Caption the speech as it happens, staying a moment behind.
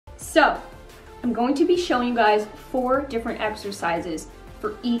So I'm going to be showing you guys 4 different exercises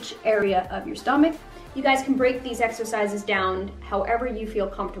for each area of your stomach. You guys can break these exercises down however you feel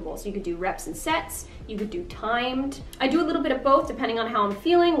comfortable. So you could do reps and sets, you could do timed. I do a little bit of both depending on how I'm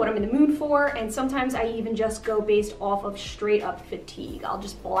feeling, what I'm in the mood for, and sometimes I even just go based off of straight up fatigue. I'll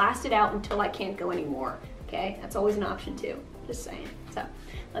just blast it out until I can't go anymore, okay? That's always an option too, just saying. So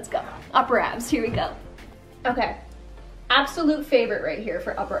let's go. Upper abs, here we go. Okay, absolute favorite right here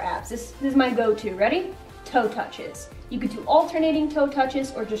for upper abs. This is my go-to, ready? Toe touches. You could do alternating toe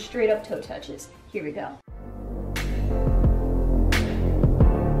touches or just straight up toe touches. Here we go.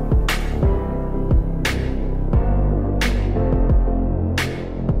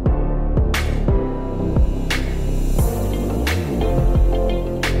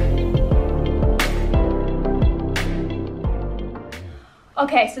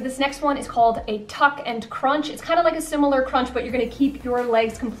 Okay, so this next one is called a tuck and crunch. It's kind of like a similar crunch, but you're gonna keep your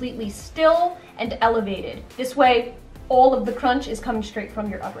legs completely still and elevated. This way, all of the crunch is coming straight from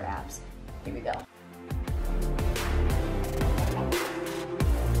your upper abs. Here we go.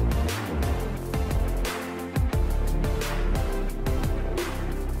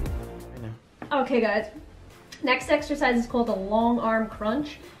 Okay guys, next exercise is called a long arm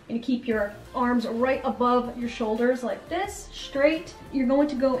crunch. You're gonna keep your arms right above your shoulders like this, straight. You're going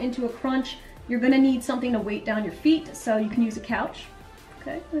to go into a crunch. You're gonna need something to weight down your feet, so you can use a couch.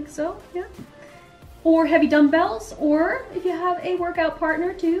 Okay, like so, yeah. Or heavy dumbbells, or if you have a workout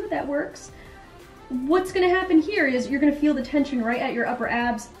partner too, that works. What's gonna happen here is you're gonna feel the tension right at your upper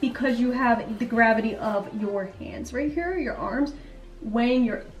abs because you have the gravity of your hands right here, your arms, weighing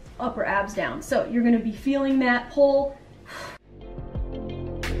your upper abs down. So you're gonna be feeling that pull.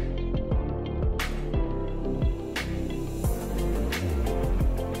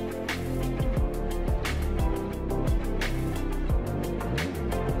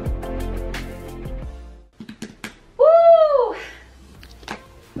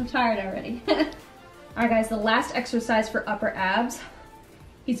 I'm tired already. All right guys, the last exercise for upper abs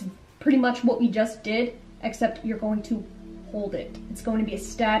is pretty much what we just did, except you're going to hold it. It's going to be a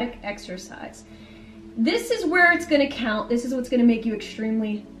static exercise. This is where it's gonna count. This is what's gonna make you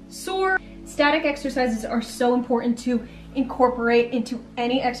extremely sore. Static exercises are so important to incorporate into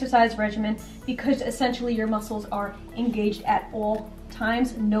any exercise regimen because essentially your muscles are engaged at all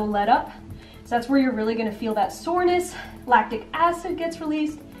times, no let up. So that's where you're really gonna feel that soreness. Lactic acid gets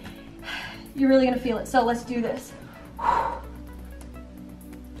released. You're really gonna feel it. So let's do this. Oh,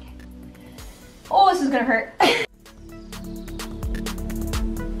 this is gonna hurt.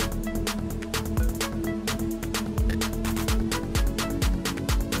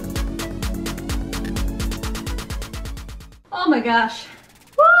 Oh my gosh.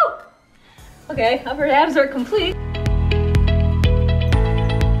 Woo! Okay, upper abs are complete.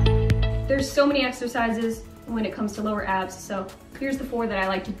 There's so many exercises when it comes to lower abs, so here's the 4 that I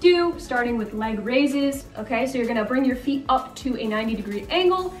like to do, starting with leg raises. Okay, so you're gonna bring your feet up to a 90-degree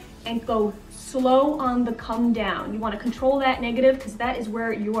angle and go slow on the come down. You wanna control that negative because that is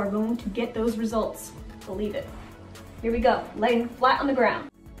where you are going to get those results. Believe it. Here we go, laying flat on the ground.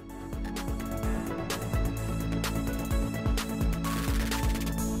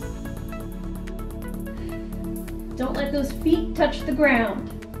 Don't let those feet touch the ground.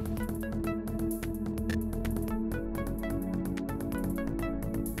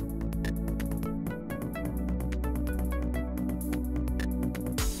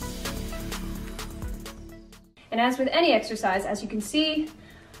 And as with any exercise, as you can see,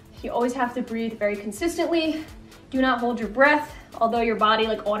 you always have to breathe very consistently. Do not hold your breath. Although your body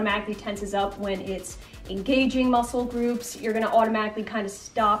automatically tenses up when it's engaging muscle groups, you're gonna automatically kind of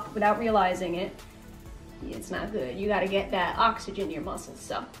stop without realizing it. It's not good. You gotta get that oxygen in your muscles.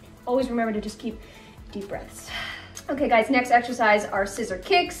 So always remember to just keep deep breaths. Okay guys, next exercise are scissor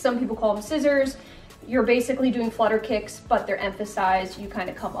kicks. Some people call them scissors. You're basically doing flutter kicks, but they're emphasized. You kind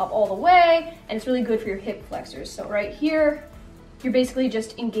of come up all the way, and it's really good for your hip flexors. So right here, you're basically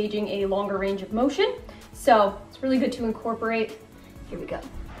just engaging a longer range of motion. So it's really good to incorporate. Here we go.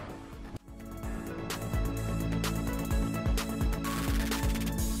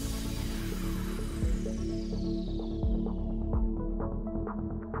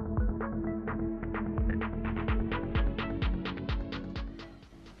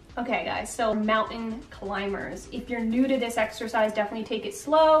 Okay guys, so mountain climbers. If you're new to this exercise, definitely take it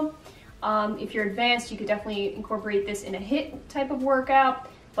slow. If you're advanced, you could definitely incorporate this in a HIIT type of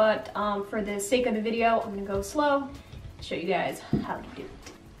workout. But for the sake of the video, I'm gonna go slow, show you guys how to do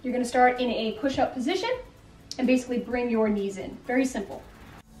it. You're gonna start in a push-up position and basically bring your knees in. Very simple.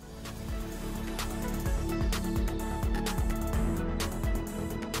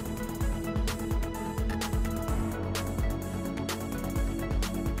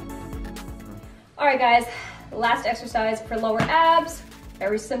 All right, guys, last exercise for lower abs,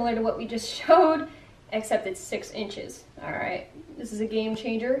 very similar to what we just showed, except it's 6 inches. All right, this is a game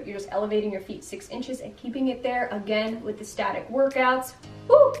changer. You're just elevating your feet 6 inches and keeping it there, again, with the static workouts.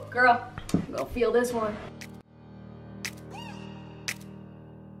 Woo, girl, go feel this one.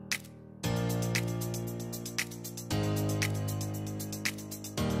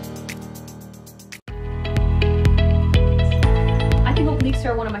 Obliques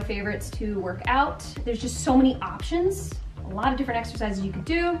are one of my favorites to work out. There's just so many options, a lot of different exercises you could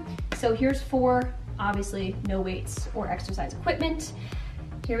do. So here's 4, obviously no weights or exercise equipment.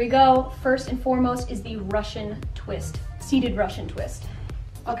 Here we go. First and foremost is the Russian twist, seated Russian twist.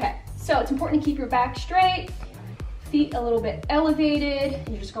 Okay, so it's important to keep your back straight, feet a little bit elevated, and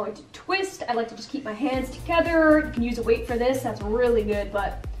you're just going to twist. I like to just keep my hands together. You can use a weight for this, that's really good,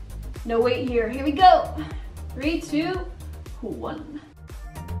 but no weight here. Here we go. 3, 2, 1.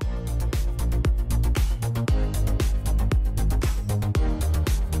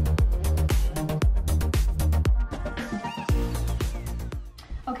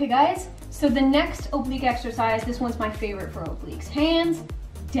 Okay guys, so the next oblique exercise, this one's my favorite for obliques. Hands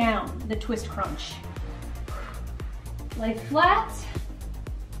down, the twist crunch. Lay flat,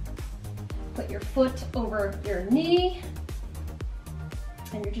 put your foot over your knee,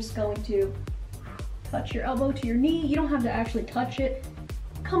 and you're just going to touch your elbow to your knee. You don't have to actually touch it.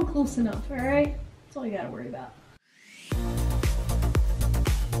 Come close enough, all right? That's all you gotta worry about.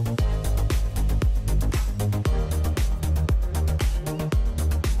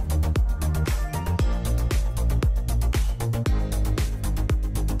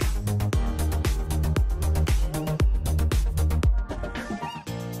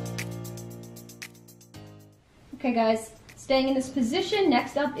 Okay guys, staying in this position,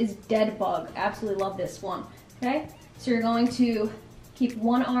 next up is dead bug. Absolutely love this one, okay? So you're going to keep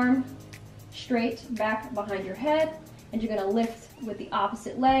one arm straight back behind your head, and you're gonna lift with the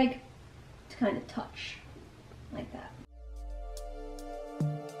opposite leg to kind of touch, like that.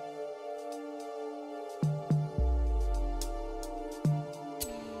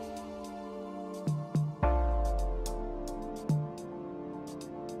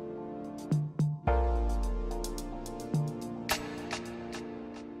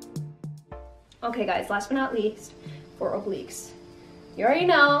 Okay guys, last but not least, for obliques. You already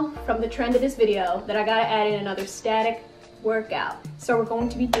know from the trend of this video that I gotta add in another static workout. So we're going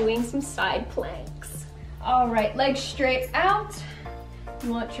to be doing some side planks. All right, legs straight out.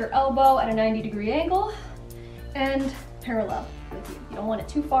 You want your elbow at a 90-degree angle and parallel with you. You don't want it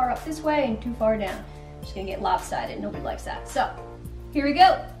too far up this way and too far down. You're just gonna get lopsided, nobody likes that. So, here we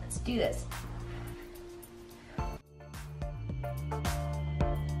go, let's do this.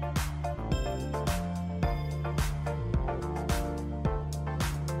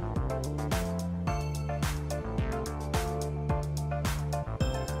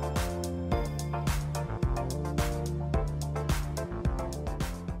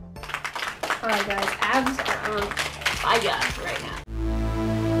 All right guys, abs are on fire right now.